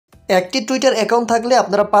একটি Twitter account থাকলে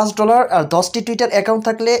আপনারা $5 আর 10টি টুইটার অ্যাকাউন্ট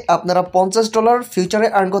থাকলে আপনারা $50 ফিউচারে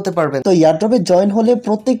আর্ন করতে পারবেন। তো এয়ারড্রপে জয়েন হলে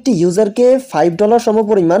প্রত্যেকটি ইউজারকে $5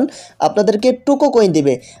 সমপরিমাণ আপনাদেরকে টোকো কয়েন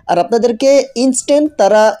দিবে আর আপনাদেরকে ইনস্ট্যান্ট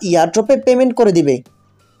তারা এয়ারড্রপে পেমেন্ট করে দিবে।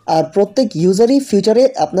 আর প্রত্যেক ইউজারই ফিউচারে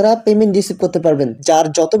আপনারা পেমেন্ট রিসিভ করতে পারবেন। যার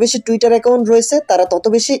যত বেশি টুইটার অ্যাকাউন্ট রয়েছে তারা তত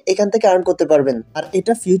বেশি এখান থেকে আর্ন করতে পারবেন। আর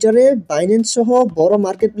এটা ফিউচারে বাইন্যান্স সহ বড়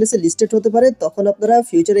মার্কেট প্লেসে লিস্টেড হতে পারে, তখন আপনারা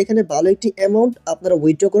ফিউচারে এখানে ভালো একটি অ্যামাউন্ট আপনারা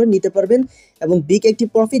উইথড্র করে নিতে পারবেন এবং বিগ একটি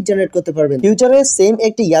প্রফিট জেনারেট করতে পারবেন। ফিউচারে সেম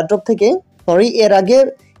একটি এয়ারড্রপ থেকে এর আগে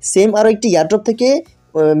সেম আরও একটি এয়ারড্রপ থেকে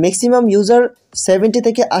ম্যাক্সিমাম ইউজার $70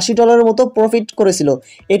 থেকে $80 মতো প্রফিট করেছিল।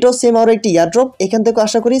 এটাও সেম আরও একটি এয়ারড্রপ, এখান থেকে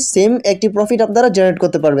আশা করি সেম একটি প্রফিট আপনারা জেনারেট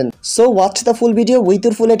করতে পারবেন। So watch the full video with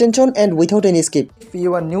your full attention and without any skip. If you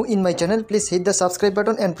R new in my channel please hit the subscribe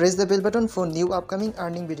button and press the bell button for new upcoming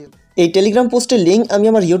earning video. এই Telegram পোস্টের link আমি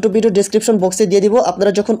আমার YouTube video description বক্সে দিয়ে দিব।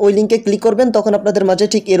 আপনারা যখন ওই লিঙ্কে ক্লিক করবেন তখন আপনাদের মাঝে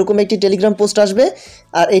ঠিক এরকম একটি টেলিগ্রাম পোস্ট আসবে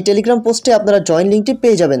আর এই টেলিগ্রাম পোস্টে আপনারা জয়েন লিঙ্কটি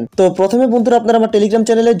পেয়ে যাবেন। তো প্রথমে বন্ধুরা আপনারা আমার টেলিগ্রাম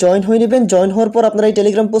চ্যানেলে জয়েন হয়ে নেবেন। জয়েন হওয়ার পর আপনারা এই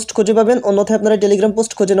টেলিগ্রাম পোস্ট খুঁজে পাবেন, অন্যথায় আপনারা টেলিগ্রাম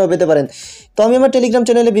পোস্ট খুঁজে নাও পেতে পারেন। তো আমি আমার টেলিগ্রাম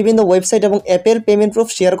চ্যানেলে বিভিন্ন ওয়েবসাইট এবং অ্যাপের পেমেন্ট প্রুফ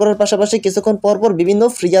শেয়ার করার পাশাপাশি কিছুক্ষণ পরপর বিভিন্ন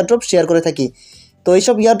ফ্রি এয়ারড্রপ শেয়ার করে থাকি। তো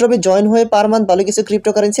এইসব এয়ারড্রপে জয়েন হয়ে পার মান্থ ভালো কিছু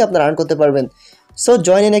ক্রিপ্টোকারেন্সি আপনারা আর্ন করতে পারবেন। So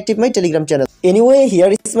join and active my telegram channel. Anyway,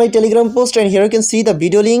 here is my telegram post and here you can see the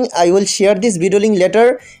video link. I will share this video link later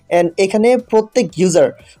and এখানে প্রত্যেক user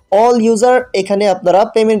all user এখানে আপনারা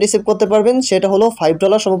payment receive করতে পারবেন, সেটা হলো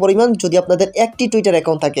 $5 সমপরিমাণ যদি আপনাদের একটি টুইটার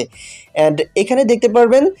অ্যাকাউন্ট থাকে। অ্যান্ড এখানে দেখতে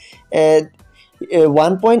পারবেন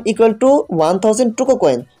 1 point equal to 1000 Toko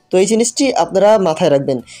coin. তো এই জিনিসটি আপনারা মাথায়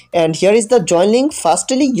রাখবেন। And here is the join link.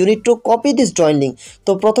 Firstly you need to copy this join link.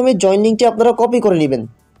 তো প্রথমে জয়েন লিঙ্কটি আপনারা কপি করে নেবেন।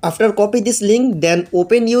 After copy this link then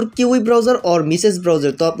open your kiwi browser or Mrs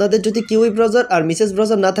browser. তো আপনাদের যদি কিউই ব্রাউজার আর মিসেস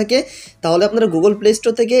ব্রাউজার না থাকে তাহলে আপনারা গুগল প্লে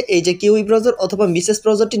স্টোর থেকে এই যে কিউই ব্রাউজার অথবা মিসেস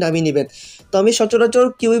ব্রাউজারটি নামিয়ে নেবেন। তো আমি সচরাচর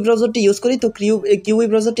কিউই ব্রাউজারটি ইউজ করি, তো কিউই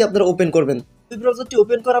ব্রাউজারটি আপনারা ওপেন করবেন। কিউই ব্রাউজারটি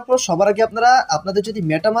ওপেন করার পর সবার আগে আপনারা আপনাদের যদি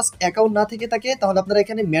মেটামাস্ক অ্যাকাউন্ট না থেকে থাকে তাহলে আপনারা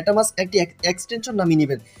এখানে মেটামাস্ক একটি এক্সটেনশন নামিয়ে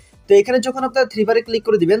নেবেন। তো এখানে যখন আপনারা 3 বারে ক্লিক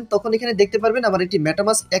করে দিবেন তখন এখানে দেখতে পারবেন আমার একটি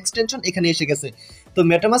মেটামাস্ক এক্সটেনশন এখানে এসে গেছে। তো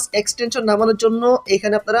মেটামাস্ক এক্সটেনশন নামানোর জন্য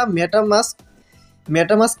এখানে আপনারা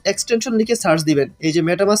মেটামাস্ক এক্সটেনশন লিখে সার্চ দিবেন। এই যে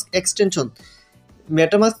মেটামাস্ক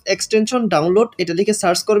এক্সটেনশন ডাউনলোড এটা লিখে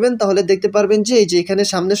সার্চ করবেন, তাহলে দেখতে পারবেন যে এই যে এখানে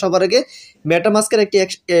সামনে সবার আগে মেটামাস্কের একটি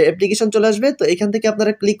অ্যাপ্লিকেশন চলে আসবে। তো এখান থেকে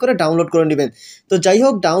আপনারা ক্লিক করে ডাউনলোড করে নেবেন। তো যাই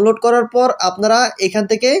হোক, ডাউনলোড করার পর আপনারা এখান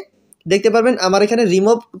থেকে দেখতে পারবেন আমার এখানে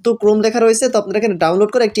রিমুভ টু ক্রোম লেখা রয়েছে। তো আপনারা এখানে ডাউনলোড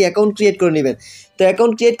করে একটি অ্যাকাউন্ট ক্রিয়েট করে নেবেন। তো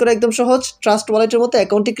অ্যাকাউন্ট ক্রিয়েট করা একদম সহজ, ট্রাস্ট ওয়ালেটের মতো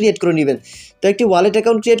অ্যাকাউন্টটি ক্রিয়েট করে নেবেন। তো একটি ওয়ালেট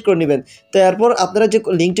অ্যাকাউন্ট ক্রিয়েট করে নেবেন। তো এরপর আপনারা যে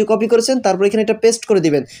লিঙ্কটি কপি করেছেন তারপর এখানে এটা পেস্ট করে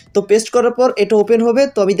দিবেন। তো পেস্ট করার পর এটা ওপেন হবে।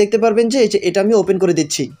 তো আমি দেখতে পারবেন যে এটা আমি ওপেন করে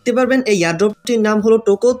দিচ্ছি। দেখতে পারবেন এই এয়ারড্রপটির নাম হলো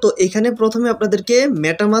টোকো। তো এখানে প্রথমে আপনাদেরকে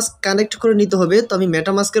মেটামাস্ক কানেক্ট করে নিতে হবে। তো আমি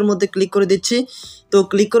মেটামাস্কের মধ্যে ক্লিক করে দিচ্ছি। তো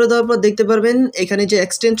ক্লিক করে দেওয়ার পর দেখতে পারবেন এখানে যে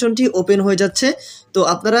এক্সটেনশনটি ওপেন হয়ে যাচ্ছে। তো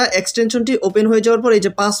আপনারা এক্সটেনশনটি ওপেন হয়ে যাওয়ার পর এই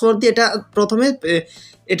যে পাসওয়ার্ড দিয়ে এটা প্রথমে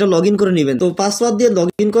এটা লগ ইন করে নেবেন। তো পাসওয়ার্ড দিয়ে লগ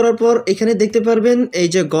ইন করার পর এখানে দেখতে পারবেন এই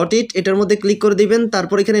যে গট ইট, এটার মধ্যে ক্লিক করে দিবেন।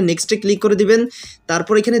 তারপর এখানে নেক্সটে ক্লিক করে দিবেন।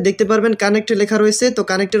 তারপর এখানে দেখতে পারবেন কানেক্টে লেখা রয়েছে, তো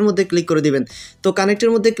কানেক্টের মধ্যে ক্লিক করে দিবেন। তো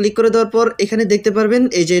কানেক্টের মধ্যে ক্লিক করে দেওয়ার পর এখানে দেখতে পারবেন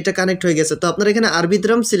এই যে এটা কানেক্ট হয়ে গেছে। তো আপনারা এখানে আরবি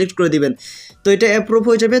দ্রাম সিলেক্ট করে দিবেন। তো এটা অ্যাপ্রুভ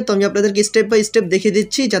হয়ে যাবে। তো আমি আপনাদেরকে স্টেপ বাই স্টেপ দেখিয়ে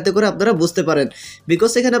দিচ্ছি যাতে করে আপনারা বুঝতে পারেন,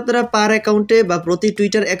 বিকজ এখানে আপনারা পার অ্যাকাউন্টে বা প্রতি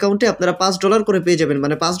টুইটার অ্যাকাউন্টে আপনারা $5 করে পেয়ে যাবেন,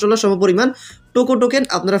 মানে $5 সমপরিমাণ টোকো টোকেন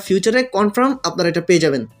আপনারা ফিউচারে কনফার্ম আপনারা এটা পেয়ে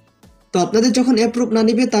যাবেন। তো আপনাদের যখন অ্যাপ্রুভ না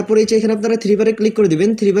নিবে তারপরে এই যে এখানে আপনারা 3 বারে ক্লিক করে দিবেন।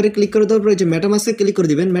 3 বারে ক্লিক করে দেওয়ার পর এই যে মেটামাস্কে ক্লিক করে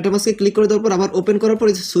দিবেন। মেটামাস্কে ক্লিক করে দেওয়ার পর আবার ওপেন করার পর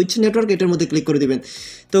এই যে সুইচ নেটওয়ার্ক এটার মধ্যে ক্লিক করে দিবেন।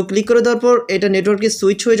 তো ক্লিক করে দেওয়ার পর এটা নেটওয়ার্কে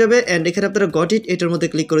সুইচ হয়ে যাবে অ্যান্ড এখানে আপনারা গট ইট এটার মধ্যে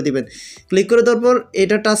ক্লিক করে দিবেন। ক্লিক করে দেওয়ার পর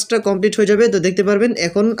এটা টাস্কটা কমপ্লিট হয়ে যাবে। তো দেখতে পারবেন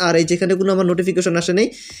এখন আর এই যেখানে কোনো আমার নোটিফিকেশন আসে নাই।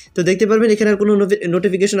 তো দেখতে পারবেন এখানে আর কোনো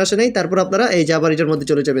নোটিফিকেশন আসে নাই। তারপর আপনারা এই যে আবার এটার মধ্যে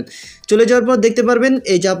চলে যাবেন। চলে যাওয়ার পর দেখতে পারবেন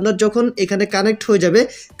এই যে আপনার যখন এখানে কানেক্ট হয়ে যাবে,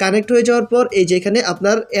 কানেক্ট হয়ে যাওয়ার পর এই যে এখানে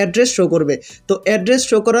আপনার অ্যাড্রেস শো করবে। তো অ্যাড্রেস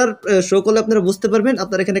শো করলে আপনারা বুঝতে পারবেন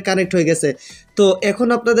আপনার এখানে কানেক্ট হয়ে গেছে। তো এখন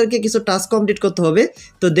আপনাদেরকে কিছু টাস্ক কমপ্লিট করতে হবে।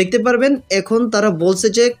 তো দেখতে পারবেন এখন তারা বলছে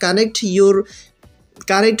যে connect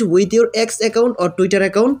with your x account or Twitter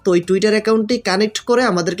account. তো ওই টুইটার অ্যাকাউন্টটি কানেক্ট করে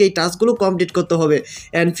আমাদেরকে এই টাস্কগুলো কমপ্লিট করতে হবে।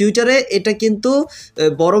 অ্যান্ড ফিউচারে এটা কিন্তু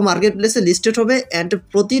বড় মার্কেট প্লেসে লিস্টেড হবে। অ্যান্ড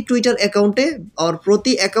প্রতি টুইটার অ্যাকাউন্টে আর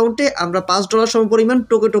প্রতি অ্যাকাউন্টে আমরা $5 সমপরিমাণ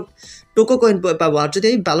টোকো কয়েন পাবো। আর যদি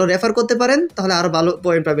ভালো রেফার করতে পারেন তাহলে আরও ভালো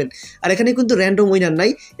পয়েন্ট পাবেন। আর এখানে কিন্তু র্যান্ডম উইনার নাই,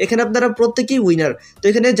 এখানে আপনারা প্রত্যেকেই উইনার। তো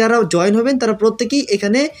এখানে যারা জয়েন হবেন তারা প্রত্যেকেই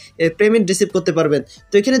এখানে পেমেন্ট রিসিভ করতে পারবেন।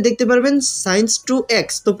 তো এখানে দেখতে পারবেন সাইন্স টু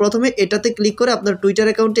এক্স। তো প্রথমে এটাতে ক্লিক করে আপনার টুইটার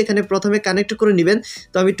টুইটার অ্যাকাউন্টে এখানে প্রথমে কানেক্ট করে নেবেন।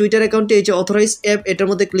 তো আমি টুইটার অ্যাকাউন্টে এই যে অথরাইজ অ্যাপ এটার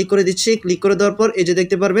মধ্যে ক্লিক করে দিচ্ছি। ক্লিক করে দেওয়ার পর এই যে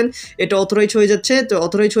দেখতে পারবেন এটা অথরাইজ হয়ে যাচ্ছে। তো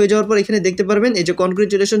অথরাইজ হয়ে যাওয়ার পর এখানে দেখতে পারবেন এই যে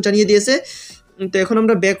কনগ্রেচুলেশন জানিয়ে দিয়েছে। তো এখন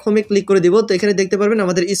আমরা ব্যাক হোমে ক্লিক করে দিব। তো এখানে দেখতে পারবেন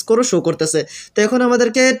আমাদের স্কোরও শো করতেছে। তো এখন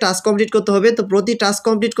আমাদেরকে টাস্ক কমপ্লিট করতে হবে। তো প্রতি টাস্ক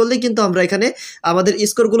কমপ্লিট করলেই কিন্তু আমরা এখানে আমাদের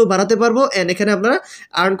স্কোরগুলো বাড়াতে পারবো অ্যান্ড এখানে আমরা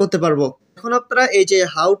আর্ন করতে পারবো। এখন আপনারা এই যে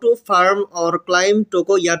how to farm or claim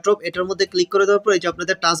Toko airdrop এটার মধ্যে ক্লিক করে দেওয়ার পর এই যে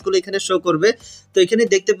আপনাদের টাস্কগুলো এখানে শো করবে। তো এখানে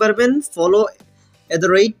দেখতে পারবেন ফলো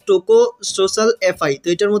 @টোকো সোশ্যাল এফআই। তো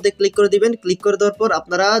এটার মধ্যে ক্লিক করে দিবেন। ক্লিক করে দেওয়ার পর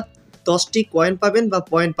আপনারা 10টি কয়েন পাবেন বা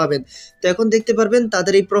পয়েন্ট পাবেন। তো এখন দেখতে পারবেন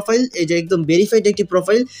তাদের এই প্রোফাইল এই যে একদম ভেরিফাইড একটি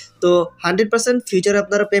প্রোফাইল। তো 100% ফিউচারে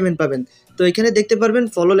আপনারা পেমেন্ট পাবেন। তো এখানে দেখতে পারবেন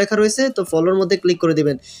ফলো লেখা রয়েছে। তো ফলোর মধ্যে ক্লিক করে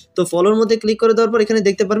দিবেন। তো ফলোর মধ্যে ক্লিক করে দেওয়ার পর এখানে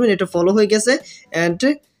দেখতে পারবেন এটা ফলো হয়ে গেছে অ্যান্ড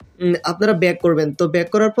আপনারা ব্যাক করবেন। তো ব্যাক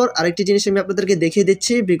করার পর আরেকটি জিনিস আমি আপনাদেরকে দেখিয়ে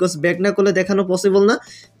দিচ্ছি, বিকজ ব্যাক না করলে দেখানো পসিবল না।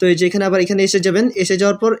 তো এই যে এখানে আবার এখানে এসে যাবেন। এসে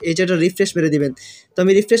যাওয়ার পর এই যে এটা রিফ্রেশ মেরে দিবেন। তো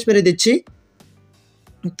আমি রিফ্রেশ মেরে দিচ্ছি।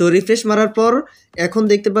 তো রিফ্রেশ মারার পর এখন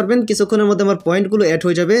দেখতে পারবেন কিছুক্ষণের মধ্যে আমার পয়েন্টগুলো অ্যাড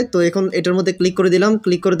হয়ে যাবে। তো এখন এটার মধ্যে ক্লিক করে দিলাম।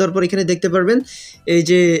 ক্লিক করে দেওয়ার পর এখানে দেখতে পারবেন এই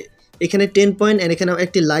যে এখানে 10 পয়েন্ট অ্যান্ড এখানে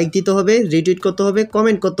একটি লাইক দিতে হবে, রিটুইট করতে হবে,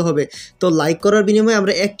 কমেন্ট করতে হবে। তো লাইক করার বিনিময়ে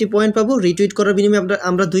আমরা 1টি পয়েন্ট পাবো, রিটুইট করার বিনিময়ে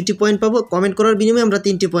আমরা 2টি পয়েন্ট পাবো, কমেন্ট করার বিনিময়ে আমরা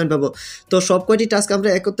 3টি পয়েন্ট পাবো। তো সব কয়টি টাস্ক আমরা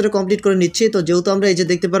একত্রে কমপ্লিট করে নিচ্ছি। তো যেহেতু আমরা এই যে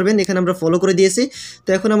দেখতে পারবেন এখানে আমরা ফলো করে দিয়েছি। তো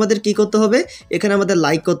এখন আমাদের কি করতে হবে, এখানে আমাদের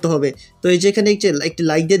লাইক করতে হবে। তো এই যে এখানে একটি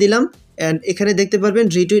লাইক দিয়ে দিলাম অ্যান্ড এখানে দেখতে পারবেন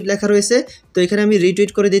রিটুইট লেখা রয়েছে। তো এখানে আমি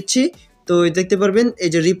রিটুইট করে দিচ্ছি। তো দেখতে পারবেন এই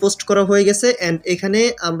যে রিপোস্ট করা হয়ে গেছে অ্যান্ড এখানে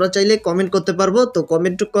আমরা চাইলে কমেন্ট করতে পারবো। তো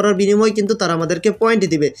কমেন্ট করার বিনিময়ে কিন্তু তারা আমাদেরকে পয়েন্ট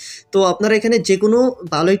দিবে। তো আপনারা এখানে যে কোনো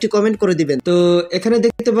ভালো একটি কমেন্ট করে দিবেন। তো এখানে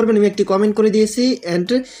দেখতে পারবেন আমি একটি কমেন্ট করে দিয়েছি অ্যান্ড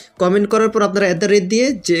কমেন্ট করার পর আপনারা @ দিয়ে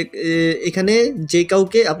যে এখানে যে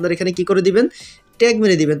কাউকে আপনারা এখানে কি করে দিবেন, ট্যাগ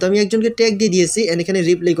মেরে দিবেন। তো আমি একজনকে ট্যাগ দিয়ে দিয়েছি অ্যান্ড এখানে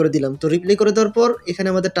রিপ্লাই করে দিলাম। তো রিপ্লাই করে দেওয়ার পর এখানে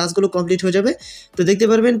আমাদের টাস্কগুলো কমপ্লিট হয়ে যাবে। তো দেখতে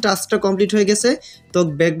পারবেন টাস্কটা কমপ্লিট হয়ে গেছে। তো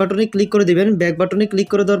ব্যাক বাটনে ক্লিক করে দিবেন। ব্যাক বাটনে ক্লিক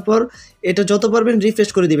করে দেওয়ার পর এটা যত পারবেন রিফ্রেশ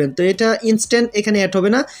করে দিবেন। তো এটা ইনস্ট্যান্ট এখানে অ্যাড হবে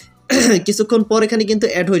না, কিছুক্ষণ পর এখানে কিন্তু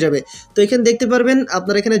অ্যাড হয়ে যাবে। তো এখানে দেখতে পারবেন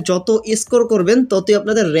আপনারা এখানে যত স্কোর করবেন ততই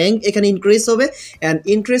আপনাদের র্যাঙ্ক এখানে ইনক্রিজ হবে অ্যান্ড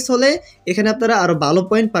ইনক্রিজ হলে এখানে আপনারা আরও ভালো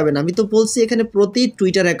পয়েন্ট পাবেন। আমি তো বলছি এখানে প্রতি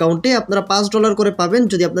টুইটার অ্যাকাউন্টে আপনারা $5 করে পাবেন।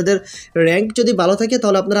 যদি আপনাদের র্যাঙ্ক যদি ভালো থাকে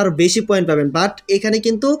তাহলে আপনারা আরও বেশি পয়েন্ট পাবেন। বাট এখানে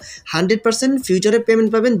কিন্তু 100% ফিউচারে পেমেন্ট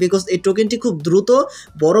পাবেন, বিকজ এই টোকেনটি খুব দ্রুত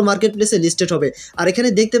বড় মার্কেট প্লেসে লিস্টেড হবে। আর এখানে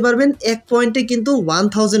দেখতে পারবেন 1 পয়েন্টে কিন্তু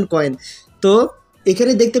 1000 কয়েন। তো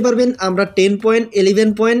এখানে দেখতে পারবেন আমরা 10 point, 11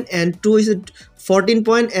 point and 2 is 14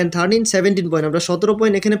 point and 13, 17 point আমরা 17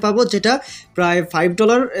 পয়েন্ট এখানে পাবো, যেটা প্রায়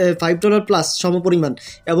 $5 প্লাস সমপরিমাণ।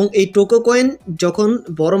 এবং এই টোকো কয়েন যখন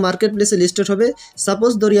বড় মার্কেট প্লেসে লিস্টেড হবে,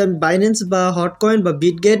 সাপোজ ধরি আমি বাইন্যান্স বা হট কয়েন বা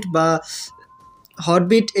বিটগেট বা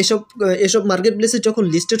হটবিট এসব মার্কেট প্লেসে যখন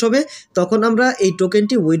লিস্টেড হবে তখন আমরা এই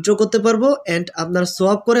টোকেনটি উইথড্র করতে পারবো অ্যান্ড আপনার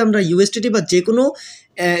সোয়াপ করে আমরা ইউএসডিটি বা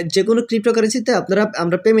যে কোনো ক্রিপ্টোকারেন্সিতে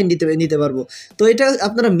আমরা পেমেন্ট নিতে পারবো। তো এটা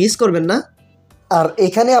আপনারা মিস করবেন না। আর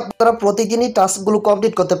এখানে আপনারা প্রতিদিনই টাস্কগুলো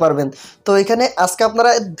কমপ্লিট করতে পারবেন। তো এখানে আজকে আপনারা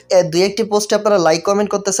 2-1টি পোস্টে আপনারা লাইক কমেন্ট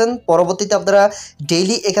করতেছেন, পরবর্তীতে আপনারা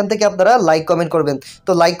ডেইলি এখান থেকে আপনারা লাইক কমেন্ট করবেন।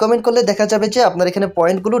 তো লাইক কমেন্ট করলে দেখা যাবে যে আপনার এখানে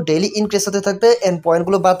পয়েন্টগুলো ডেইলি ইনক্রিজ হতে থাকবে অ্যান্ড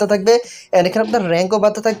পয়েন্টগুলো বাড়তে থাকবে অ্যান্ড এখানে আপনার র্যাঙ্কও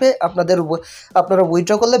বাড়তে থাকবে। আপনারা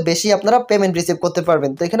উইথড্র করলে বেশি আপনারা পেমেন্ট রিসিভ করতে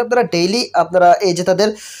পারবেন। তো এখানে আপনারা ডেইলি আপনারা এই যে তাদের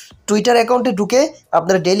টুইটার অ্যাকাউন্টে ঢুকে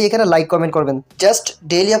আপনারা ডেইলি এখানে লাইক কমেন্ট করবেন। জাস্ট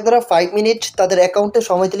ডেইলি আপনারা 5 মিনিট তাদের অ্যাকাউন্টে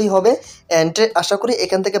সময় দিলেই হবে অ্যান্ড আশা করি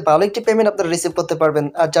এখান থেকে ভালো একটি পেমেন্ট আপনারা রিসিভ করতে পারবেন।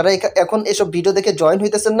 আর যারা এখন এসব ভিডিও দেখে জয়েন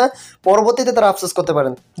হইতেছেন না, পরবর্তীতে তারা আফসোস করতে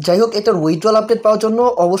পারেন। যাই হোক, এটার উইথড্রল আপডেট পাওয়ার জন্য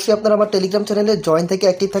অবশ্যই আপনারা আমার টেলিগ্রাম চ্যানেলে জয়েন থেকে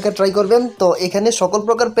অ্যাক্টিভ থাকার ট্রাই করবেন। তো এখানে সকল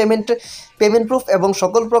প্রকার পেমেন্ট প্রুফ এবং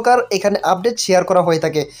সকল প্রকার এখানে আপডেট শেয়ার করা হয়ে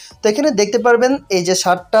থাকে। তো এখানে দেখতে পারবেন এই যে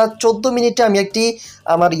 7:14 আমি একটি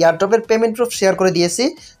আমার এয়ারড্রপের পেমেন্ট প্রুফ শেয়ার করে দিয়েছি।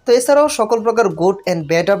 তো এছাড়াও সকল প্রকার গুড অ্যান্ড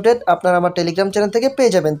ব্যাড আপডেট আপনারা আমার টেলিগ্রাম চ্যানেল থেকে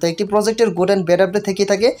পেয়ে যাবেন। তো একটি প্রজেক্টের গুড অ্যান্ড ব্যাড আপডেট থেকেই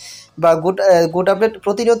থাকে বা গুড আপডেট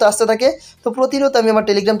প্রতিনিয়ত আসতে থাকে। তো প্রতিনিয়ত আমি আমার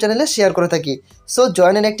টেলিগ্রাম চ্যানেলে শেয়ার করে থাকি। So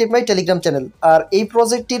join and active my Telegram channel. আর এই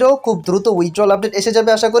প্রজেক্টটিরও খুব দ্রুত উইথড্রল আপডেট এসে যাবে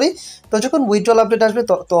আশা করি। তো যখন উইথড্রল আপডেট আসবে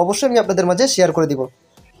তো অবশ্যই আমি আপনাদের মাঝে শেয়ার করে দিব।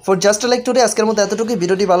 ফর জাস্ট লাইক টুডে আজকের মতো এতটুকুই।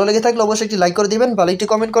 ভিডিওটি ভালো লেগে থাকলে অবশ্যই একটি লাইক করে দিবেন, ভালো একটি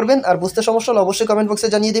কমেন্ট করবেন, আর বুঝতে সমস্যা হলে অবশ্যই কমেন্ট বক্সে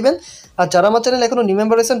জানিয়ে দিবেন। আর যারা আমার চ্যানেল এখনো নিউ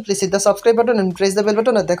মেম্বার আছেন, please hit the subscribe button and press the bell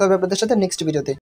button. আর দেখা হবে আপনাদের সাথে নেক্সট ভিডিওতে।